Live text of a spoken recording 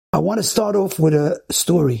I want to start off with a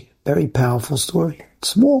story, very powerful story,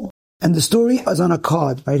 small. And the story is on a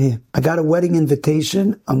card right here. I got a wedding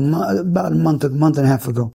invitation about a month and a half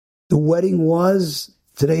ago. The wedding was,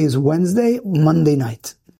 today is Wednesday, Monday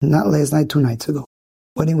night. Not last night, 2 nights ago.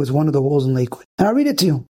 Wedding was one of the halls in Lakewood. And I'll read it to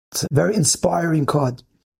you. It's a very inspiring card.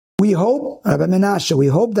 We hope, Rabbi Menache, we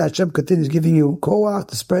hope that Hashem continues giving you koach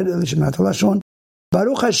to spread Lashon.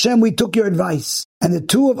 Baruch Hashem, we took your advice. And the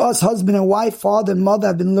two of us, husband and wife, father and mother,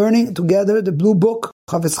 have been learning together the Blue Book,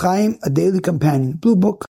 Chavetz Chaim, a daily companion. Blue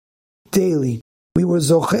Book, daily. We were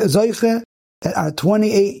zoiche that our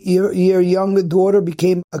 28-year younger daughter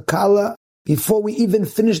became a kala before we even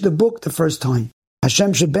finished the book the first time.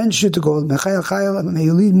 Hashem should bench you to go, may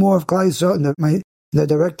you lead more of Klal Yisrael in the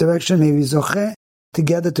direct direction, maybe zoche.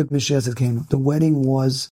 Together took Mashiach came. The wedding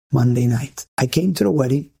was Monday night. I came to the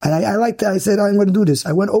wedding, and I liked it. I said, I'm going to do this.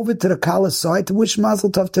 I went over to the Kala's side to wish Mazel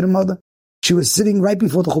Tov to the mother. She was sitting right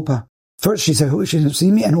before the chuppah. First, she said, who? She didn't see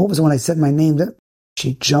me, and all of a sudden, when I said my name,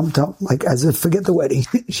 she jumped up, like as if, forget the wedding.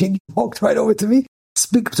 She walked right over to me,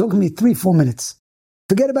 took me 3-4 minutes.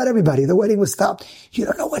 Forget about everybody. The wedding was stopped. You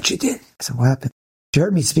don't know what she did. I said, what happened? She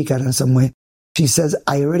heard me speak out in some way. She says,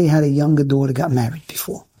 I already had a younger daughter, got married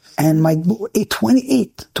before. And my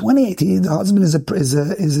 28, the husband is a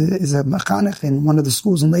mechanech in one of the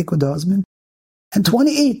schools in Lakewood, the husband. And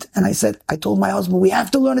 28. And I told my husband, we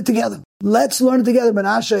have to learn it together. Let's learn it together.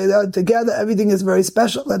 Menache, together, everything is very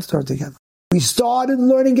special. Let's learn it together. We started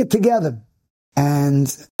learning it together.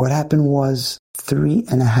 And what happened was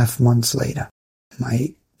 3.5 months later,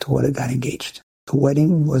 my daughter got engaged. The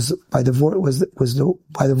wedding was mamish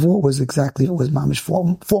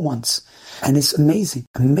 4 months. And it's amazing.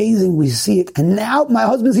 Amazing we see it. And now my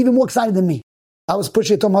husband's even more excited than me. I was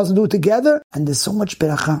pushing it to my husband to do it together, and there's so much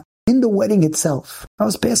beracha. In the wedding itself, I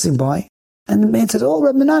was passing by, and the man said, oh,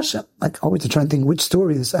 Rabbi Menache. Like, always to try and think which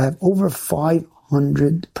story is. I have over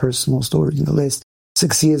 500 personal stories. In the last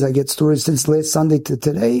 6 years, I get stories since last Sunday to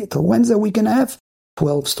today, till Wednesday, week and a half,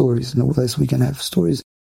 12 stories. In the last week and a half, stories.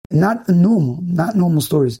 Not normal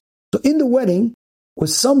stories. So in the wedding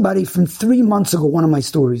was somebody from 3 months ago, one of my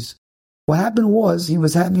stories. What happened was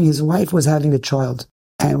his wife was having a child,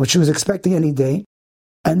 and what she was expecting any day,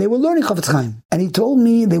 and they were learning Chavetz Chaim. And he told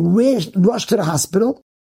me they rushed to the hospital.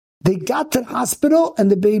 They got to the hospital,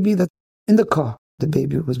 and the baby in the car, the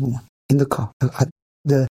baby was born in the car.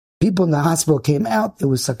 The people in the hospital came out. It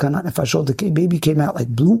was sakana nefashot. The baby came out like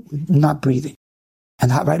blue, not breathing.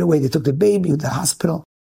 And right away they took the baby to the hospital.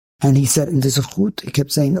 And he said, in the zechut, he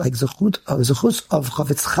kept saying, like, zechut of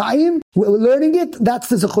Chavetz Chaim, we're learning it, that's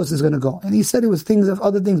the zechut is going to go. And he said it was things of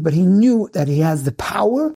other things, but he knew that he has the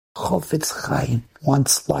power. Chavetz Chaim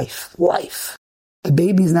wants life. The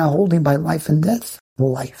baby is now holding by life and death,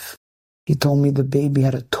 life. He told me the baby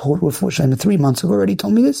had a total refuah, and 3 months ago already he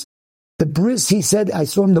told me this. The bris, he said, I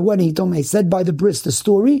saw him in the wedding, he told me, I said by the bris, the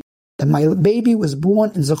story, that my baby was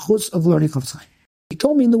born in zechut of learning Chavetz Chaim. He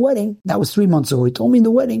told me in the wedding, that was 3 months ago, he told me in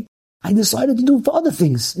the wedding, I decided to do it for other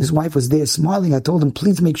things. His wife was there smiling. I told him,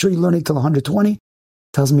 please make sure you learn it till 120.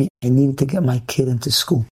 Tells me, I need to get my kid into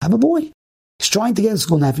school. I have a boy. He's trying to get into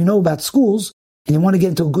school. Now, if you know about schools and you want to get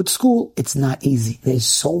into a good school, it's not easy. There's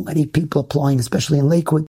so many people applying, especially in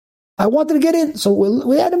Lakewood. I wanted to get in, so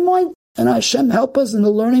we had in mind. And Hashem help us in the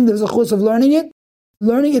learning. There's a chus of learning it.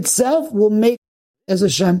 Learning itself will make, as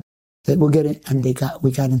Hashem, that we'll get in. And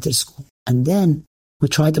we got into the school. And then we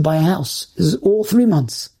tried to buy a house. This is all 3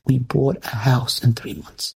 months. We bought a house in 3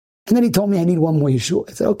 months. And then he told me I need one more Yeshua.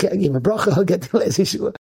 I said, okay, I give him a bracha, I'll get the last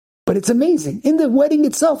Yeshua. But it's amazing. In the wedding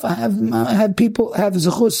itself, I had people have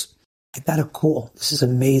zechus. I got a call. This is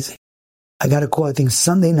amazing. I got a call, I think,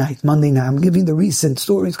 Sunday night, Monday night. I'm giving the recent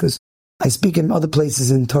stories because I speak in other places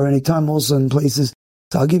in Torah anytime, also in places.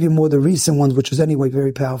 So I'll give you more of the recent ones, which was anyway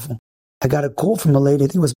very powerful. I got a call from a lady, I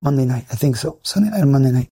think it was Monday night, I think so. Sunday night or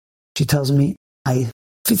Monday night. She tells me,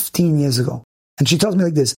 15 years ago. And she tells me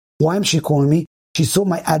like this, why am she calling me? She saw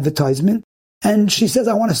my advertisement and she says,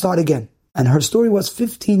 I want to start again. And her story was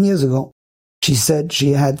 15 years ago. She said she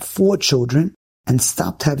had 4 children and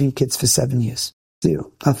stopped having kids for 7 years.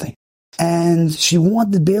 0, nothing. And she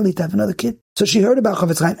wanted barely to have another kid. So she heard about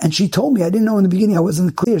Chavetz Chaim and she told me, I didn't know in the beginning, I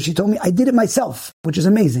wasn't clear. She told me I did it myself, which is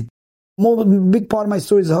amazing. More big part of my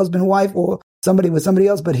story is a husband, wife, or somebody with somebody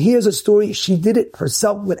else, but here's a story. She did it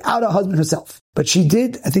herself without a husband herself. But she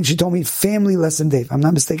did, I think she told me, Family Lesson Day. If I'm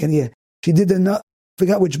not mistaken here. She did I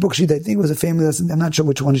forgot which book she did. I think it was a Family Lesson Day. I'm not sure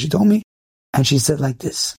which one she told me. And she said like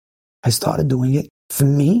this, I started doing it for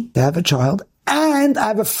me to have a child. And I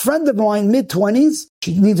have a friend of mine, mid-20s.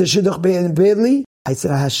 She needs a shidduch badly. I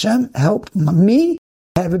said, Hashem, help me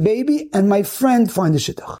have a baby and my friend find a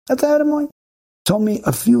shidduch. That's out of mine. Told me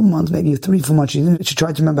a few months, maybe 3-4 months, she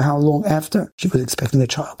tried to remember how long after she was expecting a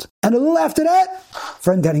child. And a little after that,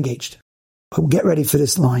 friend got engaged. But get ready for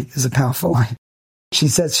this line. It's a powerful line. She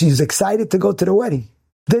says she was excited to go to the wedding.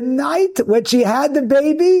 The night when she had the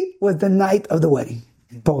baby was the night of the wedding.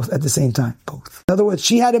 Both at the same time. Both. In other words,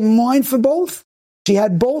 she had in mind for both. She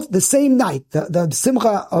had both the same night. The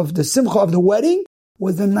simcha of the wedding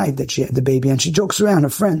was the night that she had the baby. And she jokes around, her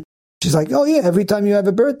friend. She's like, oh yeah, every time you have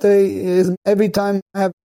a birthday, every time I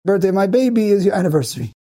have a birthday of my baby is your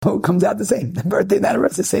anniversary. Oh, it comes out the same. The birthday and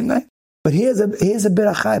anniversary, same night. But here's a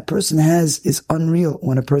beracha a person has is unreal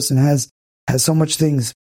when a person has so much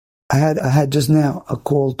things. I had just now a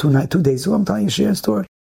call 2 days ago. I'm telling you, share a story.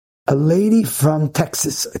 A lady from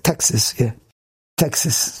Texas.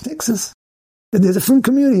 There's a frum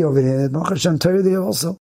community over there. Baruch Hashem, Torah there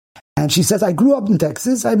also. And she says, I grew up in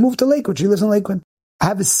Texas. I moved to Lakewood. She lives in Lakewood. I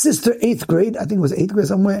have a sister, 8th grade. I think it was 8th grade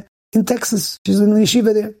somewhere in Texas. She's in the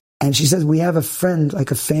yeshiva there. And she says, we have a friend,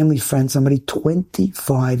 like a family friend, somebody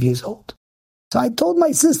 25 years old. So I told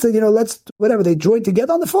my sister, they joined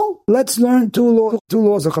together on the phone. Let's learn two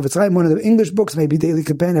laws of Chafetz Chaim, one of the English books, maybe Daily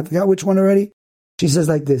Companion, I forgot which one already. She says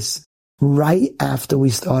like this, right after we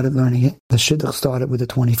started learning it, the shidduch started with a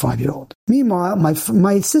 25-year-old. Meanwhile,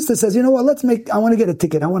 my sister says, you know what, I want to get a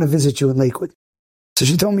ticket. I want to visit you in Lakewood. So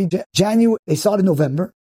she told me, they started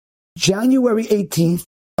November, January 18th,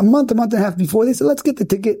 a month and a half before, they said, let's get the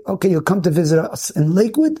ticket. Okay, you'll come to visit us in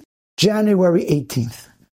Lakewood, January 18th.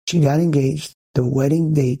 She got engaged. The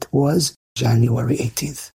wedding date was January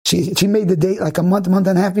 18th. She made the date like a month and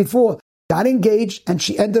a half before, got engaged, and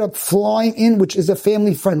she ended up flying in, which is a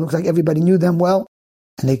family friend. Looks like everybody knew them well.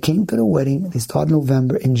 And they came to the wedding. They started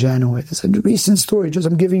November in January. It's a recent story. Just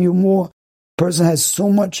I'm giving you more. Person has so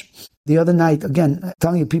much. The other night, again, I'm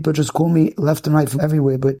telling you, people just call me left and right from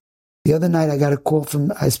everywhere. But the other night, I got a call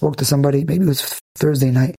I spoke to somebody, maybe it was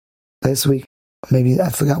Thursday night last week. Maybe I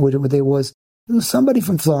forgot what day it was. It was somebody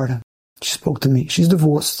from Florida. She spoke to me. She's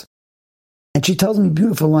divorced. And she tells me a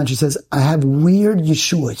beautiful line. She says, I have weird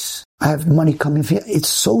Yeshuas. I have money coming. It's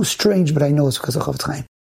so strange, but I know it's because of Chafetz Chaim.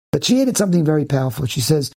 But she added something very powerful. She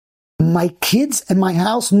says, my kids and my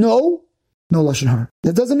house know no Lashon Hara.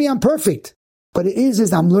 That doesn't mean I'm perfect. But it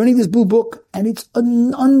is I'm learning this blue book, and it's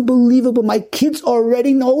unbelievable. My kids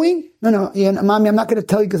already knowing. Mommy, I'm not going to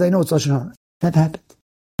tell you because I know it's Lashon Hara. That happened.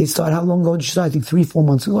 They started, how long ago did she start? I think 3-4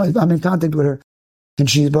 months ago. I'm in contact with her. And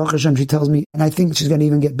she's, Baruch Hashem, she tells me, and I think she's going to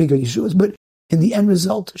even get bigger Yeshuas. But in the end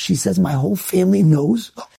result, she says, my whole family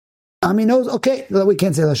knows. Ami knows, okay, we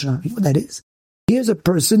can't say Lashon Hara. You know what that is? Here's a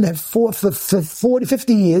person that for 40,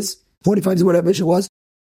 50 years, 45 years, whatever she was,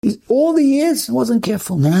 all the years wasn't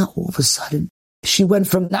careful. Now, all of a sudden, she went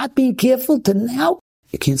from not being careful to now,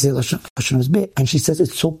 you can't say Lashon Hara is bad. And she says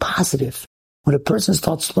it's so positive. When a person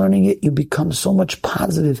starts learning it, you become so much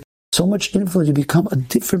positive, so much influence. You become a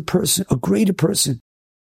different person, a greater person.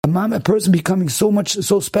 A person becoming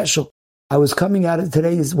so special. I was coming out of,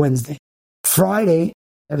 today is Wednesday. Friday,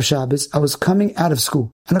 of Shabbos, I was coming out of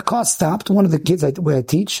school. And a car stopped, one of the kids where I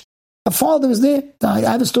teach. A father was there. I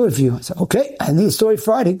have a story for you. I said, okay, I need a story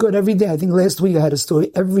Friday. Good, every day. I think last week I had a story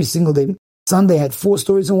every single day. Sunday I had 4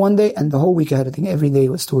 stories in one day, and the whole week I had, I think, every day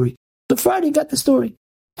was a story. So Friday got the story.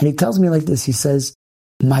 And he tells me like this. He says,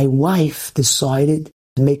 my wife decided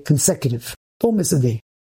to make consecutive. Don't miss a day.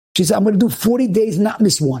 She said, I'm going to do 40 days, not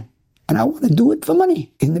miss one. And I want to do it for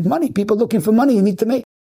money. In the money, people looking for money, you need to make.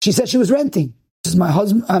 She said she was renting. This is my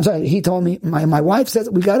husband. I'm sorry. He told me, my wife says,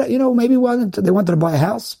 we got to, maybe they wanted to buy a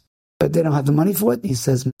house, but they don't have the money for it. He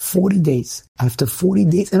says, 40 days. After 40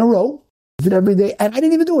 days in a row, I did every day. And I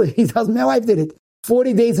didn't even do it. He tells me my wife did it.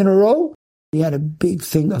 40 days in a row. He had a big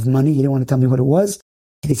thing of money. He didn't want to tell me what it was.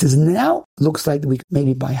 And he says, now looks like we could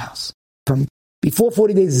maybe buy a house. From before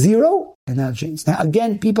 40 days, 0, and now it changed. Now,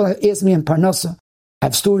 again, people have asked me in Parnassa, I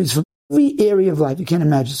have stories from every area of life. You can't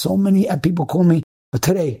imagine. So many people call me, but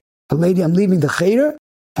today, a lady, I'm leaving the cheder,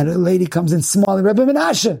 and a lady comes in smiling, Rebbe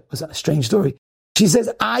Menache. It was a strange story. She says,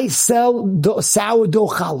 I sell sourdough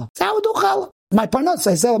challah. Sourdough challah. My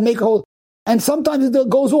Parnassa, I sell, make a whole, and sometimes it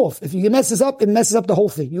goes off. If you messes up, it messes up the whole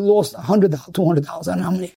thing. You lost $100, $200, I don't know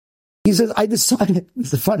how many. He says, I decided,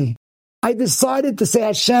 this is funny, I decided to say,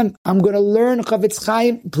 Hashem, I'm going to learn Chafetz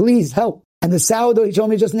Chaim, please help. And the sourdough, he told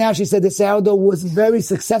me just now, she said the sourdough was very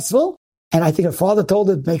successful. And I think her father told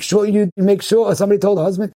her, or somebody told her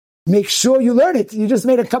husband, make sure you learn it. You just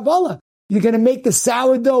made a Kabbalah. You're going to make the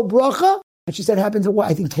sourdough bracha. And she said it happened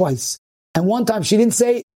I think twice. And one time she didn't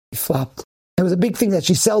say, it flopped. It was a big thing that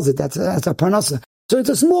she sells it. That's a Parnassa. So it's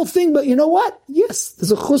a small thing, but you know what? Yes,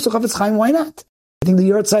 there's a chus of Chafetz Chaim. Why not? I think the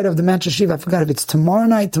yard side of the Menache, I forgot if it's tomorrow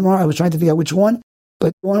night. I was trying to figure out which one.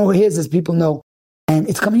 But one over here says people know And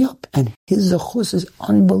it's coming up. And his zechus is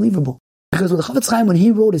unbelievable. Because with the Chafetz Chaim, when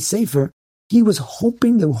he wrote his Sefer, he was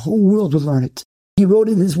hoping the whole world would learn it. He wrote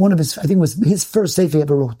it as one of his, I think it was his first Sefer he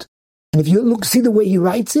ever wrote. And if you see the way he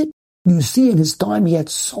writes it, you see in his time he had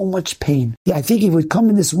so much pain. Yeah, I think he would come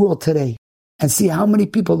in this world today and see how many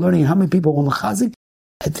people are learning and how many people were mechazik,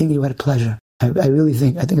 I think he would have pleasure. I really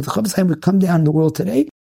think. I think if the Chafetz Chaim would come down in the world today,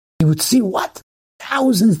 he would see what?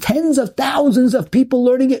 Thousands, tens of thousands of people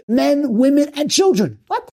learning it, men, women, and children.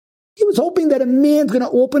 What? He was hoping that a man's going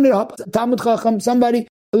to open it up, Talmud Chacham, somebody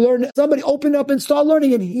open it up and start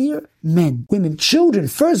learning it. Here, men, women, children,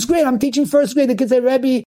 first grade. I'm teaching first grade. The kids say,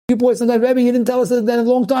 Rebbe, you boys sometimes, Rebbe, you didn't tell us that in a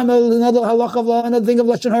long time, another halach of law, another thing of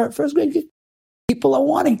Lashon Hara. First grade kid. People are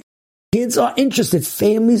wanting. Kids are interested.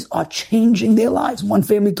 Families are changing their lives. One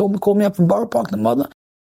family called me up from Borough Park, the mother.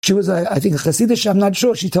 She was, I think, a Hasidish, I'm not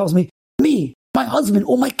sure. She tells me, my husband,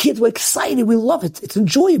 all my kids were excited. We love it. It's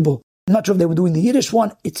enjoyable. I'm not sure if they were doing the Yiddish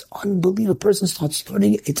one. It's unbelievable. A person starts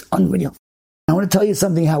learning it. It's unreal. I want to tell you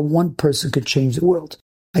something, how one person could change the world.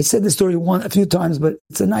 I said this story a few times, but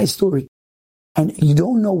it's a nice story. And you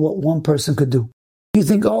don't know what one person could do. You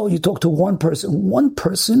think, you talk to one person. One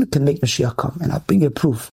person can make Mashiach come. And I'll bring you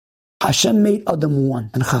proof. Hashem made Adam one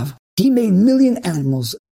and Chava. He made million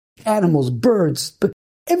animals, birds, but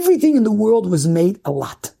everything in the world was made a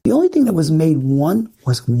lot. The only thing that was made one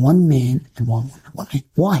was one man and one woman. One man.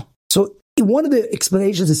 Why? So one of the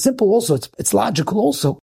explanations is simple also, it's logical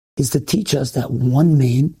also, is to teach us that one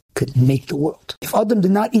man could make the world. If Adam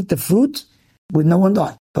did not eat the fruit, would no one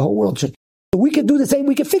die. The whole world should. But we could do the same,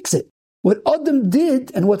 we could fix it. What Adam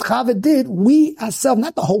did and what Chava did, we ourselves,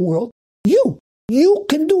 not the whole world, you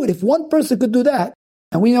can do it. If one person could do that,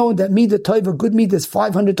 and we know that Midah Tova, good Midah, is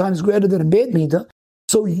 500 times greater than a bad Midah,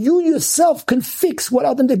 so you yourself can fix what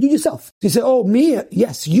Adam did, you yourself. You say, me?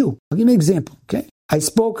 Yes, you. I'll give you an example, okay? I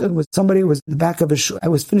spoke with somebody who was in the back of a shul. I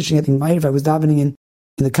was finishing, I think, Ma'ariv. I was davening in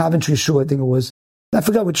the Coventry shul, I think it was. I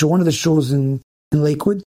forgot which shul, one of the shuls in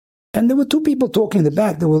Lakewood. And there were two people talking in the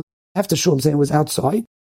back. They were after shul, I'm saying it was outside.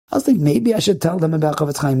 I was thinking, maybe I should tell them about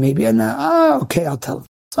Chafetz Chaim, maybe. And okay, I'll tell them.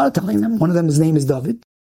 Started telling them. One of them, his name is David.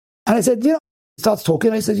 And I said, he starts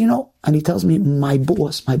talking. I said, and he tells me, my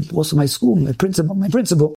boss of my school, my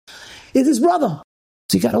principal is his brother.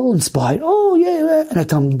 So he got all inspired. Oh, yeah. And I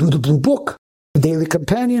tell him, do the blue book, the Daily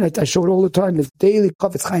Companion. I show it all the time, the Daily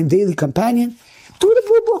Chafetz Chaim Daily Companion. Do the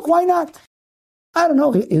blue book, why not? I don't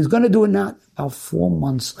know. He was going to do it now. About 4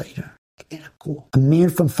 months later, I get a call. A man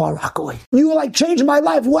from Far Rockaway. You were like changing my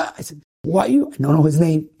life. What? I said, why you? I don't know his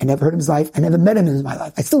name. I never heard of his life. I never met him in my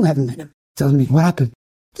life. I still haven't met him. He tells me, what happened?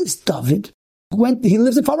 This David he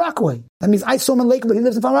lives in Far Rockaway. That means I saw him in Lakewood, but he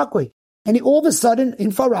lives in Far Rockaway. And all of a sudden,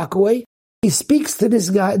 in Far Rockaway, he speaks to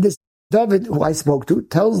this guy, this David, who I spoke to,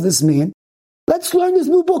 tells this man, let's learn this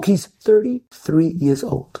new book. He's 33 years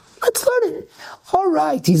old. Let's learn it. All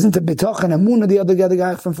right. He's into B'toch and Amunah, the other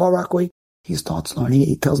guy from Far Rockaway. He starts learning it.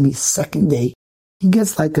 He tells me second day, he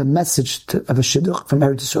gets like a message of a shidduch from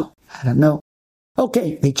Eretz Yisrael. I don't know.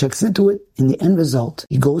 Okay, he checks into it. In the end result,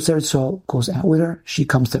 he goes to Eretz Yisrael, goes out with her. She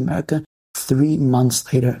comes to America. 3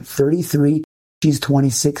 months later, 33, she's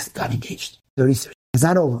 26, got engaged. 33. It's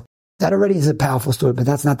not over. That already is a powerful story, but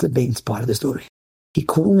that's not the main part of the story. He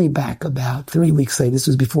called me back about 3 weeks later. This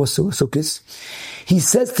was before Sukkot. He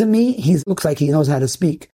says to me, he looks like he knows how to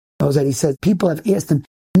speak. Knows that he says, people have asked him,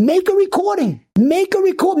 make a recording,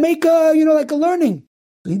 like a learning.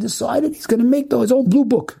 So he decided he's going to make his own blue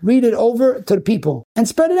book, read it over to the people and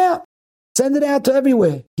spread it out. Send it out to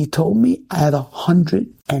everywhere. He told me I have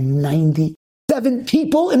 197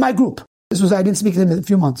 people in my group. I didn't speak to him in a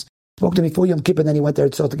few months. Spoke to him before Yom Kippur, and then he went there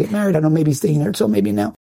to get married. I don't know, maybe he's staying there, so maybe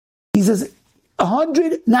now. He says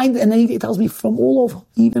 190, and then he tells me from all over,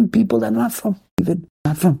 even people that are not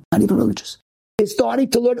even religious. They're starting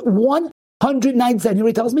to learn 197. You know what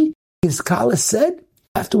he tells me? His scholar said,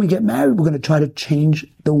 after we get married, we're going to try to change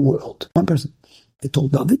the world. One person. They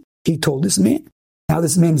told David. He told this man. Now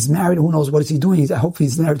this man is married. Who knows what is he doing? I hope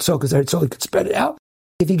he's married so because he could spread it out.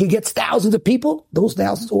 If he gets thousands of people, those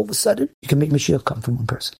thousands, all of a sudden, you can make Mashiach come from one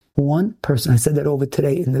person. One person. I said that over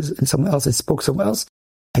today in somewhere else. I spoke somewhere else.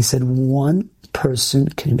 I said one person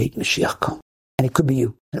can make Mashiach come. And it could be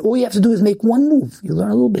you. And all you have to do is make one move. You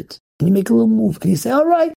learn a little bit. And you make a little move. And you say, all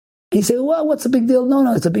right. And you say, well, what's the big deal?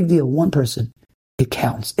 No, it's a big deal. One person. It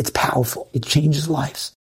counts. It's powerful. It changes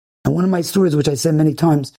lives. And one of my stories, which I said many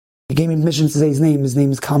times, he gave me permission to say his name. His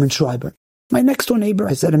name is Kalman Schreiber. My next door neighbor,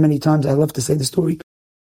 I said it many times. I love to say the story.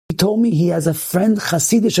 He told me he has a friend,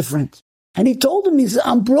 Hasidish friend. And he told him, he said,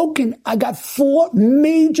 I'm broken. I got 4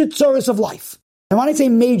 major tzoros of life. And when I say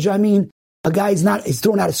major, I mean a guy he's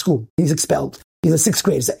thrown out of school. He's expelled. He's a sixth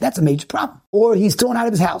grader. That's a major problem. Or he's thrown out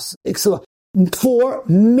of his house. 4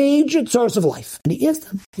 major sources of life. And he asked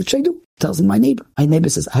him, what should I do? He tells him, my neighbor. My neighbor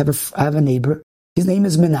says, I have a neighbor. His name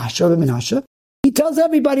is Menache. He tells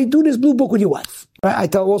everybody, do this blue book with your wife. Right? I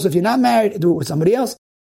tell also, if you're not married, do it with somebody else.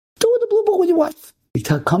 Do the blue book with your wife. He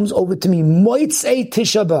comes over to me, Moitzei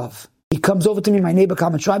Tisha B'Av. He comes over to me, my neighbor,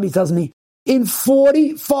 common tribe. He tells me, in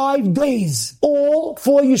 45 days, all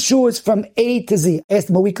 4 Yeshuas from A to Z. I asked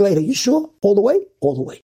him a week later, you sure? All the way? All the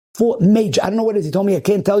way. 4 major. I don't know what it is. He told me I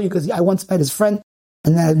can't tell you because I once met his friend,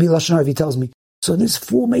 and then it'd be Lashon Hara if he tells me. So there's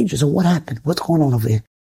 4 majors. So what happened? What's going on over there?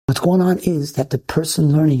 What's going on is that the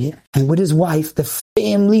person learning it, and with his wife, the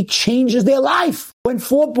family changes their life. When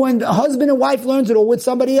a husband and wife learns it, or with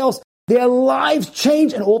somebody else, their lives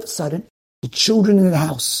change, and all of a sudden, the children in the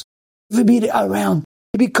house, everybody around,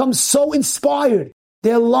 they become so inspired.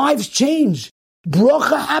 Their lives change.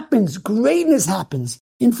 Bracha happens. Greatness happens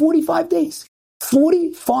in 45 days.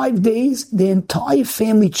 45 days, the entire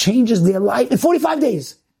family changes their life in 45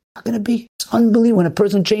 days. How can it be? It's unbelievable when a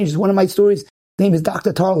person changes. One of my stories, his name is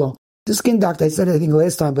Dr. Tarlo. The skin doctor, I said it I think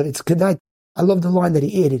last time, but it's good. I love the line that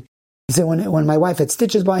he added. He said when my wife had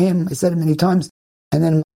stitches by him, I said it many times, and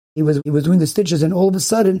then he was doing the stitches, and all of a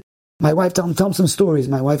sudden, my wife told him some stories.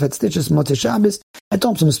 My wife had stitches, Motzei Shabbos. I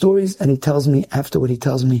told him some stories, and he tells me, afterward,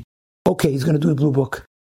 okay, he's going to do the blue book.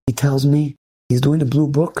 He tells me he's doing the blue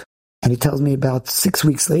book, and he tells me about 6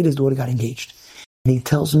 weeks later, his daughter got engaged. And he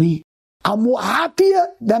tells me, I'm more happier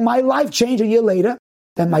that my life changed a year later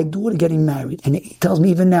than my daughter getting married. And he tells me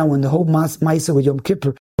even now, when the whole Maisa with Yom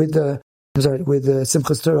Kippur, with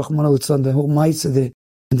Simchas Torah, the whole Maisa,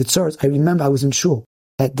 and the Tzarts, I remember I was in shul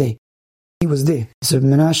that day. He was there. He said,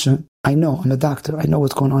 Menache, I know, I'm a doctor. I know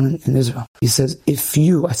what's going on in Israel. He says, I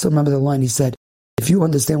still remember the line, he said, if you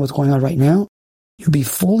understand what's going on right now, you'll be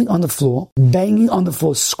falling on the floor, banging on the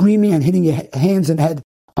floor, screaming and hitting your hands and head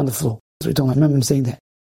on the floor. That's what he told me. I remember him saying that.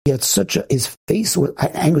 He had his face was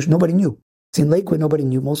anguish. Nobody knew. It's in Lakewood, nobody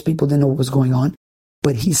knew. Most people didn't know what was going on.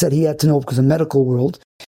 But he said he had to know because of the medical world.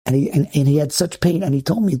 And he had such pain. And he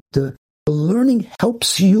told me the learning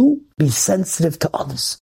helps you be sensitive to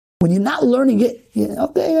others. When you're not learning it,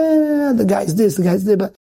 the guy's this, the guy's there.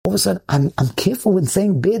 But all of a sudden, I'm careful with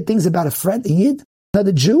saying bad things about a friend, a Yid,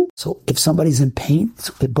 another Jew. So if somebody's in pain,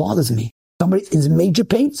 it bothers me. Somebody is in major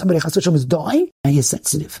pain, somebody is dying, and you're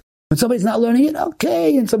sensitive. When somebody's not learning it,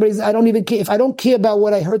 okay, and I don't even care. If I don't care about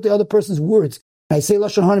what I hurt the other person's words, I say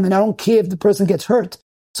Lashon Hara, and I don't care if the person gets hurt.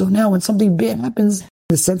 So now when something bad happens,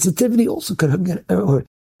 the sensitivity also could get hurt.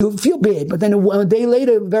 You'll feel bad, but then a day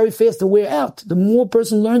later, very fast to wear out. The more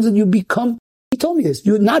person learns it, you become, he told me this,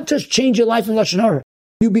 you not just change your life in Lashon Hara,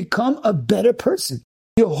 you become a better person.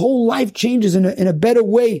 Your whole life changes in a better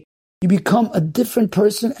way. You become a different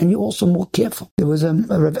person, and you're also more careful. There was a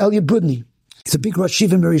Rav Elia Budny. He's a big Rosh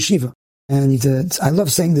Yeshiva in Yeshiva. And I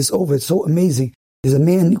love saying this over. It's so amazing. There's a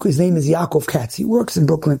man, his name is Yaakov Katz. He works in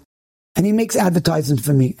Brooklyn. And he makes advertisements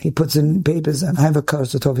for me. He puts in papers, and I have a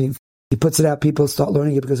course of Tovim. He puts it out. People start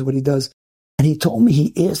learning it because of what he does. And he told me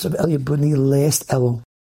he asked Rav Elia Budny last Elul.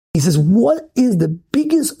 He says, what is the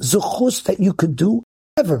biggest zechus that you could do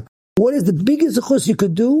ever? What is the biggest zechus you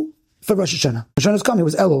could do for Rosh Hashanah? Rosh Hashanah's coming. It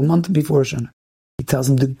was Elul, a month before Rosh Hashanah. He tells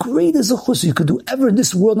him the greatest zechus you could do ever in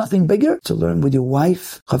this world, nothing bigger, to learn with your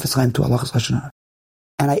wife, Chafetz Chaim to Halachas Hashanah.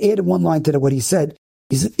 And I added one line to what he said.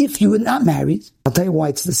 He said, if you were not married, I'll tell you why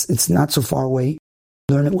it's not so far away.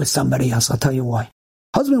 Learn it with somebody else. I'll tell you why.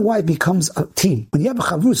 Husband and wife becomes a team. When you have a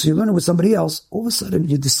chavrus, you learn it with somebody else, all of a sudden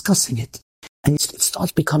you're discussing it. And it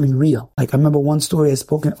starts becoming real. Like I remember one story I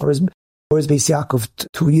spoke in Orez Beis Yaakov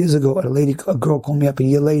 2 years ago. A girl called me up a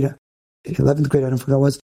year later, 11th grade, I don't forget what it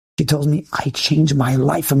was. She tells me, I changed my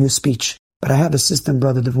life from your speech. But I have a sister and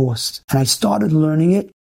brother divorced. And I started learning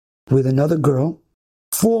it with another girl.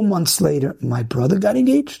 4 months later, my brother got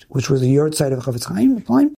engaged, which was a yahrzeit of Chafetz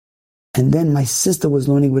Chaim. And then my sister was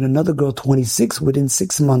learning with another girl, 26. Within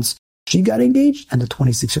 6 months, she got engaged, and the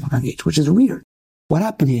 26-year-old got engaged, which is weird. What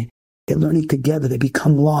happened here? They're learning together. They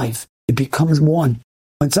become live. It becomes one.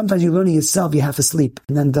 When sometimes you're learning yourself, you have to sleep,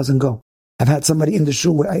 and then it doesn't go. I've had somebody in the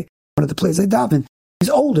shul where one of the places I daven, he's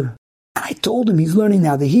older. And I told him he's learning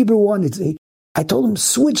now. The Hebrew one, I told him,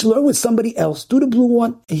 learn with somebody else. Do the blue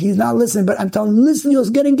one. He's not listening, but I'm telling him, listen, you'll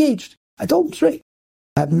get engaged. I told him straight.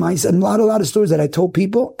 I have a lot of stories that I told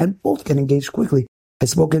people, and both get engaged quickly. I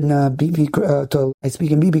spoke in BB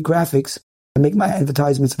Graphics. I make my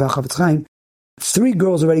advertisements about Chafetz Chaim. 3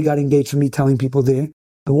 girls already got engaged from me telling people there.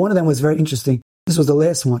 But one of them was very interesting. This was the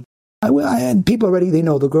last one. I had people already, they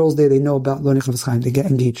know, the girls there, they know about learning Chafetz Chaim. They get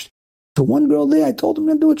engaged. So one girl there, I told them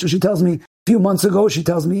to do it. So she tells me, a few months ago, she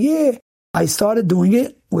tells me, yeah, I started doing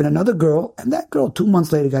it with another girl, and that girl 2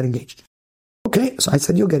 months later got engaged. Okay, so I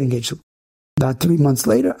said, you'll get engaged. About 3 months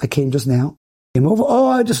later, I came just now, came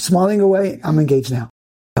over, just smiling away, I'm engaged now.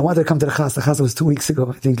 I wanted to come to the chas. The chas was 2 weeks ago,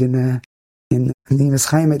 I think, in Nina's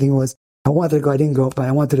Chaim, I think it was. I wanted to go, I didn't go, but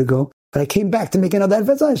I wanted to go. But I came back to make another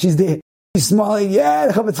advert. She's there. She's smiling, yeah,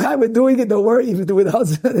 the Chavetz Chaim, we're doing it, don't worry, even with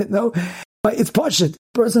husband, no. But it's pashut.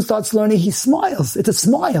 Person starts learning, he smiles. It's a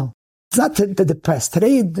smile. It's not to depress.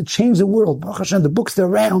 Today, to change the world, Baruch Hashem, the books are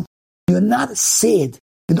around. You're not sad.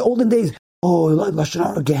 In the olden days, Lashon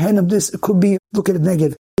Hara, Gehenna, this, it could be, look at it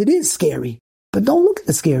negative. It is scary. But don't look at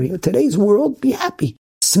the scary. In today's world, be happy.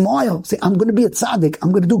 Smile. Say, I'm going to be a tzaddik.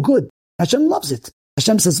 I'm going to do good. Hashem loves it.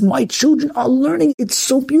 Hashem says, my children are learning. It's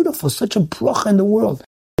so beautiful. Such a bracha in the world.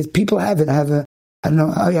 If people have it, I don't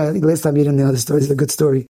know. I think last time you didn't know the story. It's a good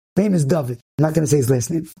story. His name is David. I'm not going to say his last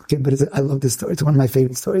name. Okay, but I love this story. It's one of my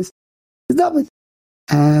favorite stories. It's David.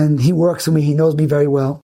 And he works with me. He knows me very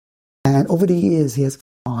well. And over the years, he has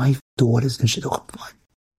 5 daughters in Shidduchim.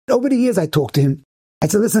 Over the years, I talked to him. I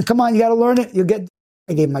said, listen, come on, you got to learn it.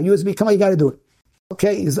 I gave him my USB. Come on, you got to do it.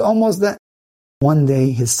 Okay, he's almost that. One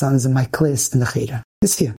day, his son's in my class in the Cheder.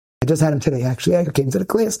 This year. I just had him today, actually. I came to the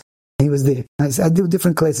class. And he was there. I do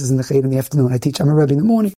different classes in the Cheder in the afternoon. I teach. I'm a Rebbe in the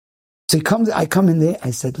morning. So I come in there. I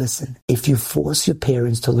said, listen, if you force your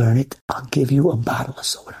parents to learn it, I'll give you a bottle of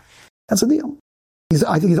soda. That's a deal.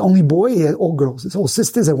 I think he's the only boy. He had all girls. His whole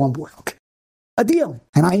sisters and one boy. Okay. A deal.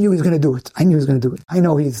 And I knew he was going to do it. I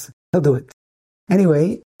know he'll do it.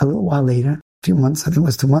 Anyway, a little while later, a few months, I think it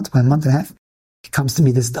was 2 months, a month and a half, he comes to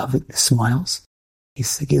me, this David, smiles. He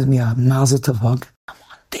gives me a mazel tov hug. I'm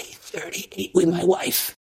on day 38 with my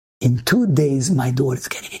wife. In 2 days, my daughter's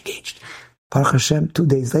getting engaged. Baruch Hashem, 2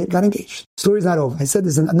 days later, got engaged. Story's not over. I said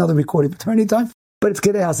this in another recorded paternity time, but it's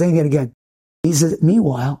good. I'm saying it again. He says,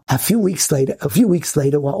 meanwhile, a few weeks later,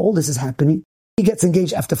 while all this is happening, he gets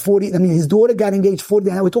engaged after 40. I mean, his daughter got engaged 40.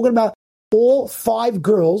 Now we're talking about all 5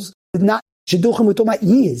 girls, not Shidduchim, we're talking about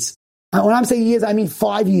years. And when I'm saying years, I mean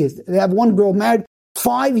 5 years. They have one girl married,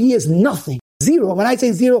 5 years, nothing. 0. When I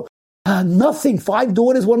say 0, nothing. 5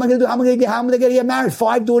 daughters, what am I going to do? How am I going to get married?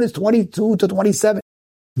 5 daughters, 22 to 27.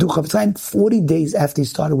 40 days after he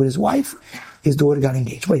started with his wife, his daughter got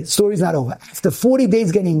engaged. Wait, the story's not over. After 40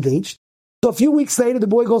 days getting engaged, so a few weeks later, the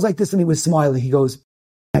boy goes like this and he was smiling. He goes,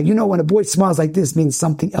 now, you know, when a boy smiles like this means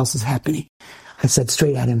something else is happening. I said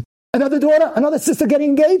straight at him, another daughter, another sister getting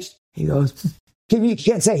engaged? He goes, you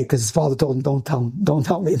can't say it because his father told him, don't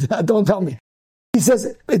tell me. He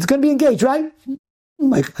says, it's going to be engaged, right?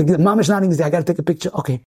 Like the mama's nodding, I got to take a picture.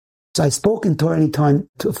 Okay. So I spoke in Torah Anytime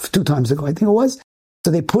 2 times ago, I think it was.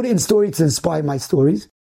 So they put it in story to inspire my stories.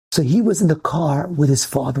 So he was in the car with his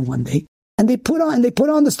father one day, and they put on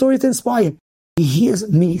the story to inspire. He hears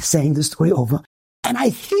me saying the story over, and I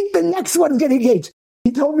think the next one is getting engaged.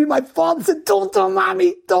 He told me, my father said, don't tell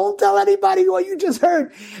mommy, don't tell anybody what you just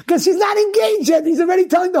heard, because she's not engaged yet. He's already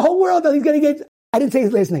telling the whole world that he's getting engaged. I didn't say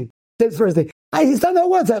his last name. I said his first name. He's telling the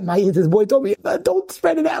whole world that his boy told me, don't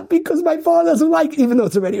spread it out because my father doesn't like it, even though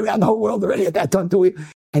it's already around the whole world already at that time too.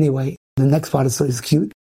 Anyway, the next part of the story is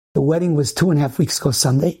cute. The wedding was 2.5 weeks ago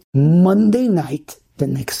Sunday. Monday night, the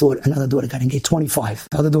next daughter, another daughter got engaged, 25.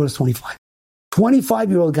 The other daughter's 25.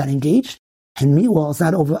 25-year-old got engaged. And meanwhile, it's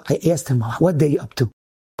not over. I asked him, what day are you up to? He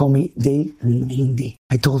told me, day 90.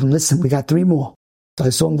 I told him, listen, we got 3 more. So I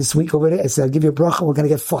saw him this week over there. I said, I'll give you a bracha. We're going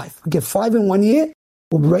to get 5. We get 5 in 1 year.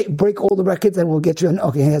 We'll break all the records and we'll get you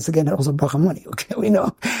okay, that's again, also bracha money. Okay, we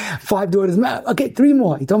know. 5 daughters married. Okay, 3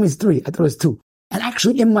 more. He told me it's 3. I thought it was 2. And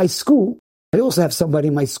actually in my school, I also have somebody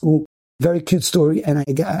in my school, very cute story, and I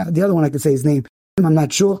got, the other one I could say his name, I'm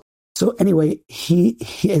not sure. So anyway, he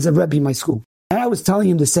is a Rebbe in my school. And I was telling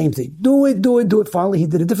him the same thing. Do it. Finally, he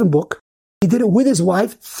did a different book. He did it with his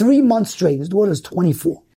wife 3 months straight. His daughter was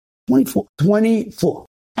 24.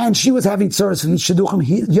 And she was having tzuras from Shidduchim.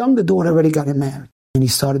 His younger daughter already got him married. And he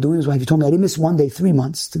started doing his wife. He told me, I didn't miss 1 day, 3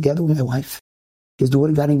 months together with my wife. His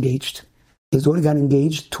daughter got engaged. His daughter got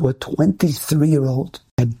engaged to a 23-year-old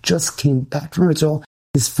that just came back from Israel.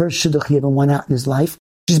 His first shidduch he ever went out in his life.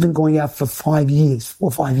 She's been going out for 5 years, 4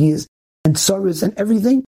 or 5 years, and tzuras and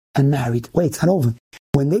everything, and married. Wait, it's not over.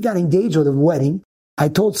 When they got engaged or the wedding, I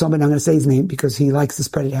told somebody, I'm going to say his name because he likes to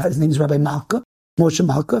spread it out. His name is Rabbi Malka, Moshe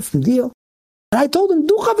Malka from Deal. And I told him,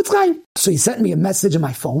 do Chavetz Chaim. So he sent me a message on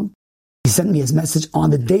my phone. He sent me his message on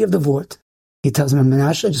the day of the Vort. He tells me,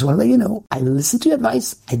 Menache, I just want to let you know, I listened to your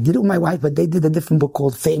advice. I did it with my wife, but they did a different book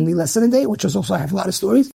called Family Lesson a Day, which was also, I have a lot of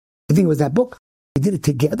stories. I think it was that book. They did it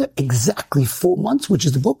together exactly 4 months, which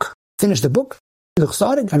is the book. Finished the book.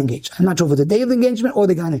 Started, got engaged. I'm not sure for the day of the engagement or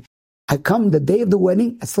they got it. I come the day of the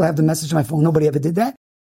wedding. I still have the message on my phone. Nobody ever did that.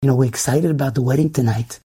 we're excited about the wedding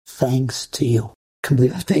tonight. Thanks to you.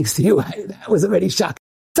 Completely thanks to you. I was already shocked.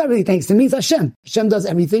 It's not really thanks to me, it's Hashem. Hashem does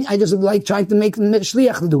everything. I just like trying to make the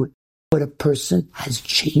shliach to do it. But a person has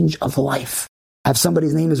change of life. I have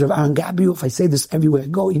somebody's name is Rav Aaron Gabriel. If I say this everywhere I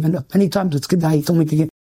go, even many times it's good. He told me to give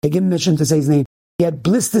him permission to say his name. He had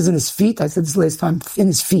blisters in his feet. I said this last time, in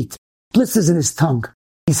his feet. Blisters in his tongue.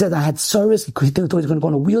 He said, I had sorrows. He thought he was going to go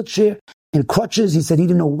in a wheelchair and crutches. He said he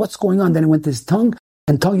didn't know what's going on. Then it went to his tongue.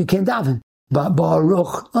 And tongue, you can't daven.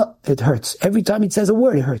 Baruch, it hurts. Every time he says a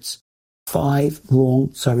word, it hurts. 5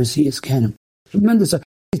 long sorrows he is canon. Tremendous.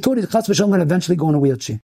 He thought he's going to eventually go in a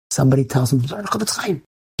wheelchair. Somebody tells him,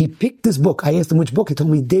 he picked this book. I asked him which book. He told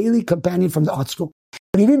me Daily Companion from the Art School.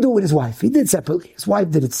 But he didn't do it with his wife. He did it separately. His wife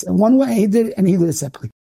did it one way, he did it, and he did it separately.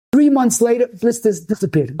 3 months later, blisters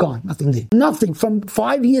disappeared. Gone. Nothing there. Nothing. From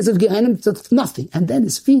 5 years of Gehenna to nothing. And then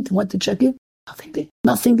his feet went to check in. Nothing there.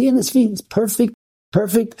 Nothing there in his feet. It's perfect.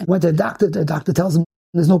 Perfect. I went to the doctor. The doctor tells him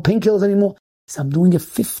there's no painkillers anymore. He said, I'm doing it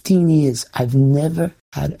 15 years. I've never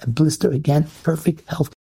had a blister again. Perfect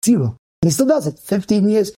health. 0. And he still does it. 15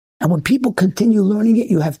 years. And when people continue learning it,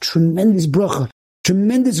 you have tremendous bracha,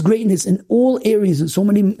 tremendous greatness in all areas and so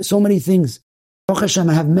many things. Baruch Hashem,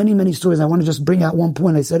 I have many, many stories. I want to just bring out one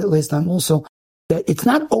point. I said it last time also, that it's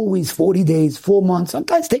not always 40 days, 4 months.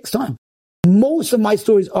 Sometimes it takes time. Most of my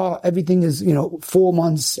stories are, everything is, 4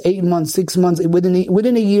 months, 8 months, 6 months. Within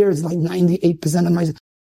a year, it's like 98% of my,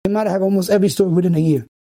 I might have almost every story within a year.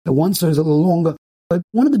 The one story is a little longer. But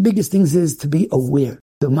one of the biggest things is to be aware.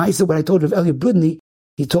 The Maisa, what I told of Elliot Brudney,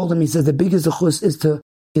 he told him, he says, the biggest zechus is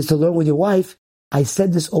to learn with your wife. I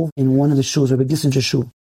said this over in one of the shuls, Rabbi Gissinger's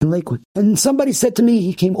shul in Lakewood. And somebody said to me,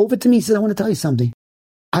 he came over to me, he said, I want to tell you something.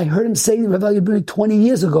 I heard him say, Rabbi Elliot Brudney 20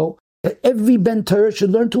 years ago, that every Ben Torah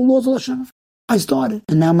should learn 2 laws of Lashon. I started.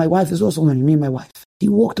 And now my wife is also learning, me and my wife. He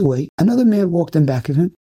walked away. Another man walked in back of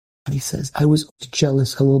him. And he says, I was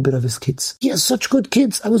jealous a little bit of his kids. He has such good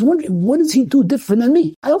kids. I was wondering, what does he do different than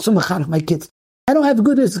me? I also mechanech my kids. I don't have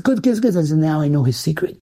good kids. I said, now I know his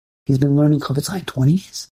secret. He's been learning Chavetz Chaim 20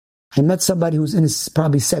 years. I met somebody who's in his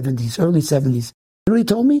probably 70s, early 70s. You know what he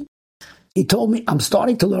told me? He told me, I'm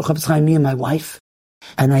starting to learn Chavetz Chaim, me and my wife.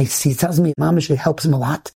 And he tells me, Mamish, it helps him a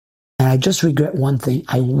lot. And I just regret one thing.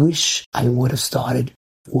 I wish I would have started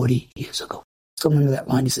 40 years ago. Still remember that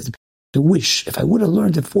line. He says, I wish if I would have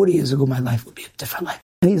learned it 40 years ago, my life would be a different life.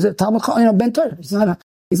 And he's a Talmud Chacham, Ben Torah. He's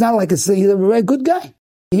not like he's a very good guy.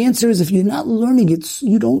 The answer is, if you're not learning it,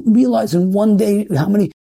 you don't realize in one day how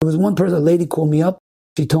many. There was one person, a lady called me up.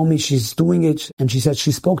 She told me she's doing it, and she said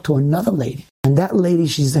she spoke to another lady. And that lady,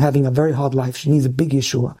 she's having a very hard life. She needs a big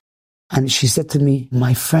Yeshua. And she said to me,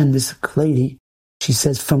 my friend, this lady, she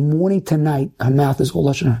says, from morning to night, her mouth is all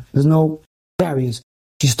Lashon Hara. There's no barriers.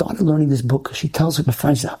 She started learning this book. She tells her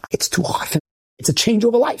friends, it's too hard for me. It's a change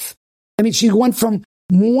over life. I mean, she went from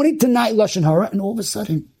morning to night Lashon Hara, and all of a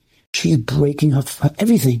sudden, she's breaking her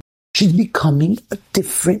everything. She's becoming a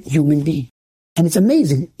different human being. And it's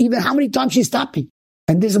amazing, even how many times she's stopping.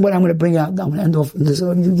 And this is what I'm going to bring out. I'm going to end off. There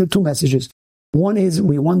are 2 messages. One is,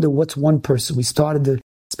 we wonder what's one person. We started the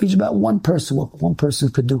speech about one person, what one person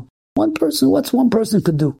could do. One person, what's one person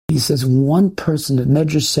could do? He says, one person, the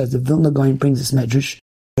Medrash says, the Vilna Gaon brings this Medrash,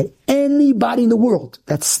 that anybody in the world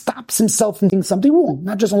that stops himself from doing something wrong,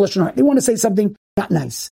 not just on Lashon Hara, they want to say something not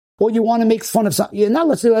nice, or you want to make fun of something,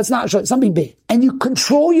 let's not show something bad, and you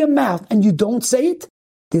control your mouth and you don't say it,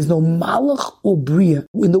 there's no malach or bria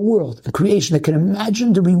in the world, in creation, that can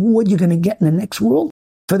imagine the reward you're going to get in the next world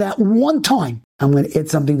for that one time. I'm going to add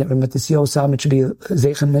something that Matisyahu Salm, it should be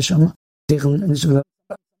Zeichem Neshama,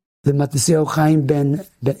 the Matisyahu Chaim ben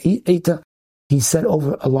Eita, he said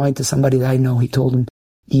over a line to somebody that I know, he told him,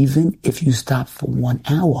 even if you stop for 1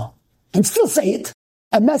 hour and still say it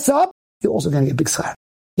and mess up, you're also going to get big schar.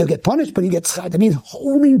 You'll get punished, but you get schar. That means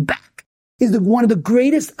holding back is one of the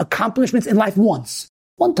greatest accomplishments in life once.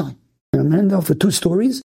 One time. And I'm going to end off with 2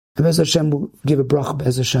 stories. And Bez Hashem will give a bracha,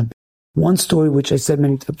 Bez Hashem. One story, which I said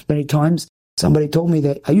many times, somebody told me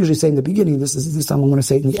that, I usually say in the beginning, this time I'm going to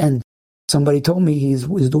say it in the end. Somebody told me his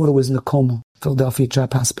daughter was in a coma, Philadelphia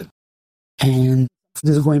Chap Hospital. And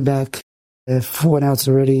this is going back 4 now it's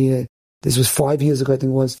already, this was 5 years ago, I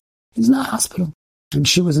think it was. He's in a hospital. And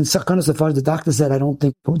she was in Sakana so far. The doctor said, I don't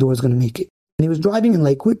think the daughter's going to make it. And he was driving in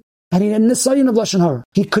Lakewood, and he had a Nisayon of Lashon Hara.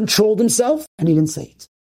 He controlled himself, and he didn't say it.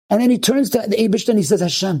 And then he turns to the Eibishter and he says,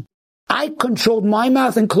 Hashem, I controlled my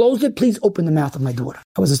mouth and closed it. Please open the mouth of my daughter.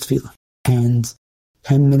 That was his tefillah. And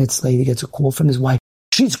 10 minutes later, he gets a call from his wife.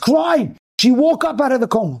 She's crying. She woke up out of the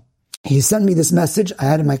coma. He sent me this message. I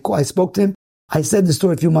had in my call. I spoke to him. I said the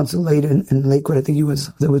story a few months later in Lakewood. I think there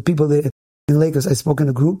was people there in Lakers. I spoke in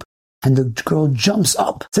a group. And the girl jumps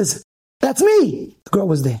up, says, "That's me." The girl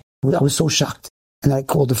was there. I was so shocked. And I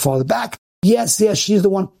called the father back. Yes, she's the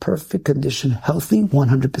one. Perfect condition, healthy,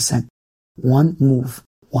 100%. One move,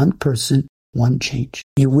 one person, one change.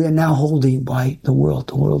 We are now holding by the world.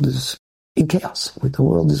 The world is in chaos. The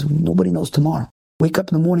world is, nobody knows tomorrow. Wake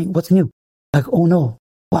up in the morning, what's new? Like, oh no,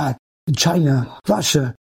 what? China,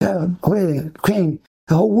 Russia, Ukraine.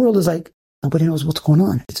 The whole world is like, nobody knows what's going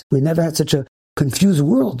on. We never had such a confused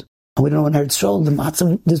world. And we don't know when it's sold. The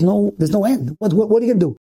matzah, there's no end. What are you going to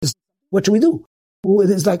do? What should we do?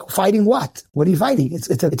 It's like fighting what? What are you fighting?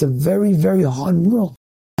 It's a very, very hard world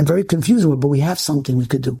and very confusing world, but we have something we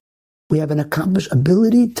could do. We have an accomplished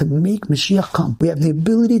ability to make Mashiach come. We have the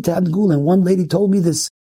ability to have Gula. And one lady told me this.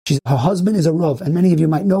 Her husband is a Rav, and many of you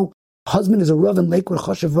might know, husband is a Rav in Lakewood,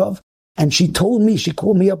 Choshev Rav. And she called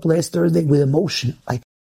me up last Thursday with emotion.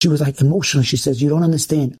 She was emotional. She says, "You don't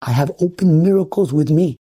understand. I have open miracles with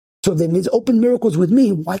me. So if there's open miracles with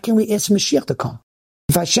me, why can't we ask Mashiach to come?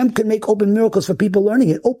 If Hashem can make open miracles for people learning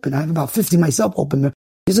it, open. I have about 50 myself open miracles."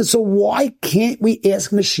 He said, "So why can't we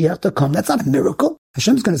ask Mashiach to come? That's not a miracle.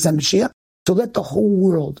 Hashem's going to send Mashiach. So let the whole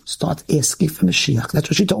world start asking for Mashiach." That's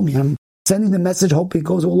what she told me. I'm sending the message, hope it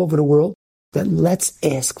goes all over the world, that let's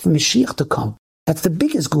ask for Mashiach to come. That's the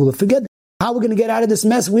biggest gula. Forget how we're going to get out of this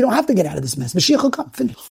mess. We don't have to get out of this mess. Mashiach will come.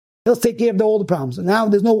 Finish. He'll take care of all the problems. And now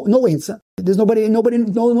there's no answer. There's nobody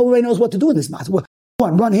knows what to do in this mess.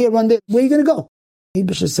 Run here, run there. Where are you going to go?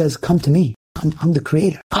 Abisha says, "Come to me. I'm the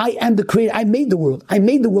creator. I am the creator. I made the world. I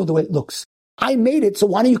made the world the way it looks. I made it, so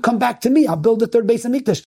why don't you come back to me? I'll build the third base of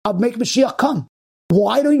Mikdash. I'll make Mashiach come.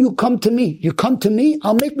 Why don't you come to me? You come to me,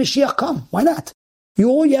 I'll make Mashiach come. Why not?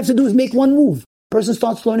 All you have to do is make one move. Person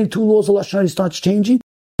starts learning 2 laws of Lashon Hara, he starts changing.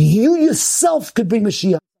 You yourself could bring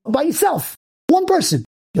Mashiach. By yourself. One person.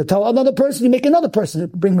 You tell another person, you make another person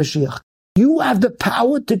bring Mashiach. You have the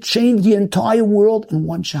power to change the entire world in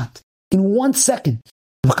one shot. In 1 second.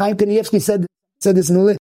 Chaim Kanievsky said this in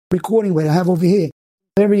the recording where I have over here.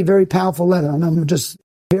 Very, very powerful letter. And I'm just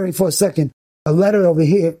very for a second. A letter over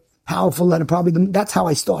here, powerful letter. Probably that's how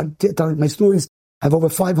I started telling my stories. I have over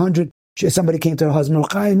 500. Somebody came to her husband,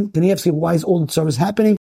 Chaim Kanievsky, why is all the service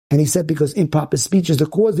happening? And he said, because improper speech is the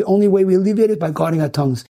cause. The only way we alleviate it by guarding our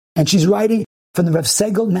tongues. And she's writing from the Rav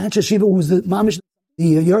Segel, Menache Shiva, who's the mamish,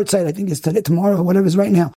 the yahrzeit, I think it's today, tomorrow, or whatever it is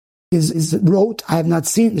right now, is wrote, I have not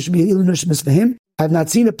seen, there should be an Ilun Nishmas for him. I have not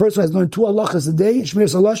seen a person who has learned 2 halachas a day,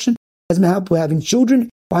 Shmir Saloshin, has been helped with having children,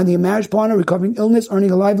 finding a marriage partner, recovering illness,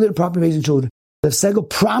 earning a livelihood, properly raising children. Rav Segel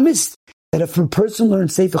promised that if a person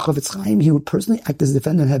learned Sefer Chavetz Chaim, he would personally act as a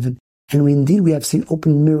defender in heaven. And we have seen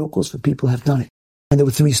open miracles for people who have done it. And there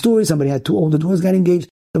were 3 stories. Somebody had 2 older daughters got engaged.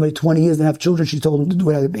 Somebody 20 years didn't have children. She told them to do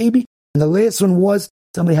it, had a baby. And the last one was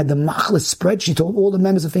somebody had the machlis spread. She told all the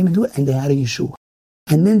members of family to do it, and they had a Yeshua.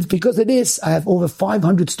 And then because of this, I have over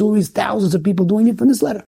 500 stories, thousands of people doing it from this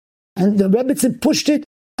letter. And the Rebbetzin pushed it,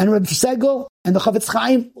 and Reb Segel and the Chavetz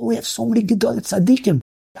Chaim, we have so many Gedol Tzadikim.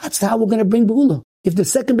 That's how we're going to bring Beula. If the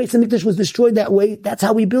second base of Mikdash was destroyed that way, that's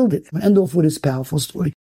how we build it. I'm going to end off with this powerful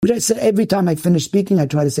story, which I said every time I finish speaking, I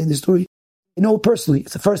try to say this story. You know, personally,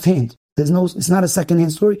 it's a first hand. It's not a second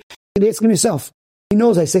hand story. You can ask him yourself. He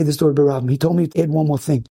knows I say this story, Barab. He told me to add one more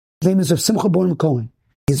thing. His name is Rav Simcha Bonim Cohen.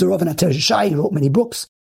 He's a Rav in Ater Shai. He wrote many books.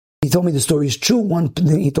 He told me the story is true.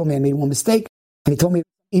 He told me I made one mistake. And he told me,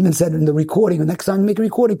 even said in the recording, the next time you make a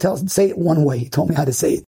recording, say it one way. He told me how to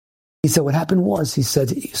say it. He said what happened was, he said,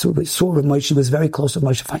 he saw Rav Moshe was very close to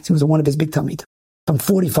Moshe Feinstein. He was one of his big Talmidim from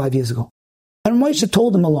 45 years ago. And Moshe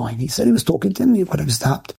told him a line. He said he was talking to him. He would have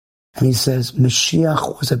stopped. And he says,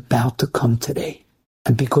 Mashiach was about to come today.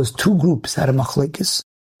 And because 2 groups had a machlekes,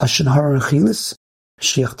 Lashon Hara and Chilas,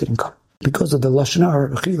 Mashiach didn't come. Because of the Lashon Hara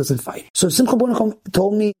and Chilas and fighting. So Simcha Bonim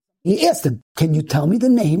told me, he asked him, can you tell me the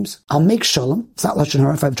names? I'll make Shalom. It's not Lashon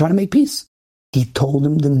Hara if I'm trying to make peace. He told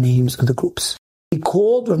him the names of the groups. He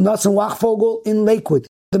called Rav Nassan Wachfogel in Lakewood,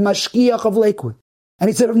 the Mashkiach of Lakewood. And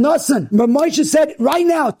he said, Rav Nassan, Rav Moshe said, right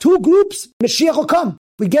now, 2 groups, Mashiach will come.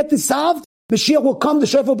 We get this solved, Mashiach will come, the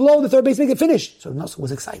shofar will blow, the third base make it finished. So Rav Nassan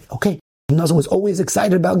was excited. Okay. Rav Nassan was always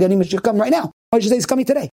excited about getting Mashiach come right now. Moshe said he's coming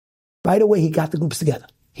today. Right away, he got the groups together.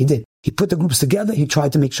 He did. He put the groups together. He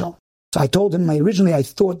tried to make shalom. So I told him, originally I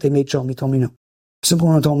thought they made shalom. He told me no. Simple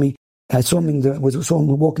one told me, I saw him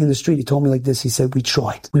walking in the street. He told me like this. He said, we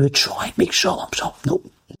tried. We were trying to make shalom. So,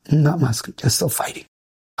 nope, not masking. Just still fighting.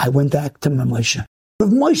 I went back to Rav Moshe. Rav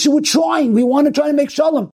Moshe, we're trying. We want to try to make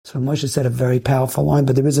shalom. So Rav Moshe said a very powerful line,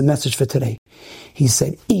 but there is a message for today. He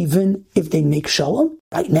said, even if they make shalom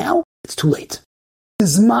right now, it's too late. The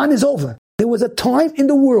Zman is over. There was a time in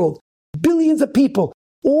the world, billions of people,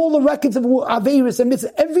 all the records of Averis and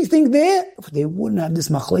Mitzvah, everything there, if they wouldn't have this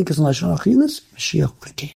Machlekes and Lashon Achilas, Mashiach would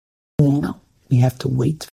have came. Now, we have to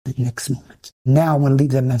wait for the next moment. Now, I'm going to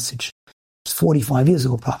leave that message. It's 45 years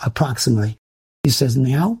ago, approximately. He says,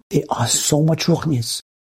 now, there are so much ruchnias,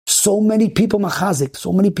 so many people machazik,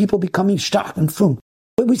 so many people becoming stark and frum.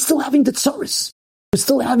 But we're still having the tzaris. We're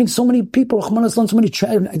still having so many people, so many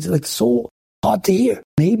tragedies. It's like so hard to hear.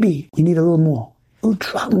 Maybe we need a little more, a little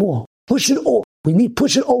drop more. Push it over. We need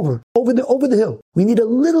push it over the hill. We need a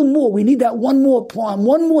little more. We need that one more palm,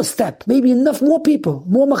 one more step. Maybe enough more people,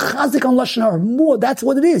 more machazik on Lashon Hara, more. That's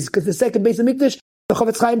what it is. Because the second base of Mikdash, the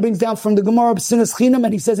Chavetz Chaim brings down from the Gemara Sinas Chinam,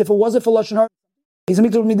 and he says if it wasn't for Lashon Hara, Beis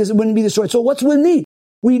Hamikdash wouldn't be destroyed. So what's we need?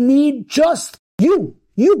 We need just you.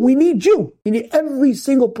 We need you. We need every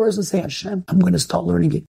single person say, Hashem, I'm going to start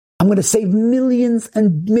learning it. I'm going to save millions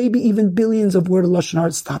and maybe even billions of word of Lashon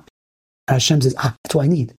Hara. Stop. And Hashem says, that's what I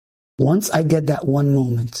need. Once I get that one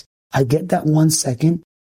moment, I get that 1 second,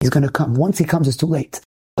 he's going to come. Once he comes, it's too late.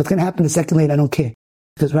 What's going to happen the second late, I don't care.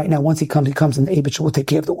 Because right now, once he comes and the Eibush will take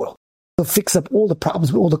care of the world. He'll fix up all the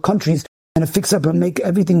problems with all the countries and he'll fix up and make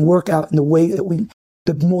everything work out in the way that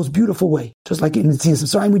the most beautiful way. Just like in the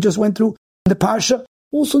Mitzrayim we just went through, in the Parsha.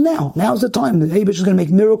 Also now's the time. The Eibush is going to make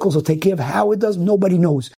miracles. He'll take care of how it does. Nobody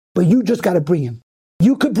knows. But you just got to bring him.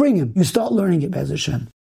 You could bring him. You start learning it, Be'ez Hashem.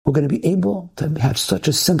 We're going to be able to have such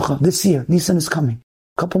a simcha this year. Nisan is coming.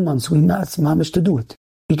 A couple months. We not mamish to do it.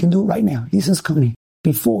 We can do it right now. Nisan's coming.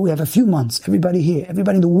 Before we have a few months. Everybody here,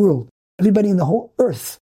 everybody in the world, everybody in the whole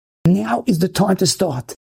earth. Now is the time to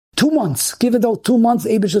start. 2 months. Give it those 2 months.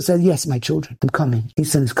 Abishah said, yes, my children, I'm coming.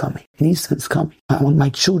 Nisan is coming. Nisan is coming. I want my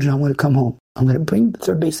children. I want to come home. I'm going to bring the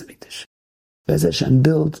third base of Mikdash. Be'ez Hashem,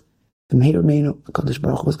 build the Meir Meinu. The Kadosh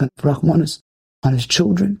Baruch Hu was going to Rachmanis on his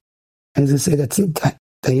children. And he's going to say, that's it.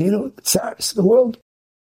 The world,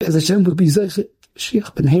 as Hashem will be Zechet,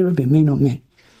 Mashiach ben Hera ben Meinu, Amen.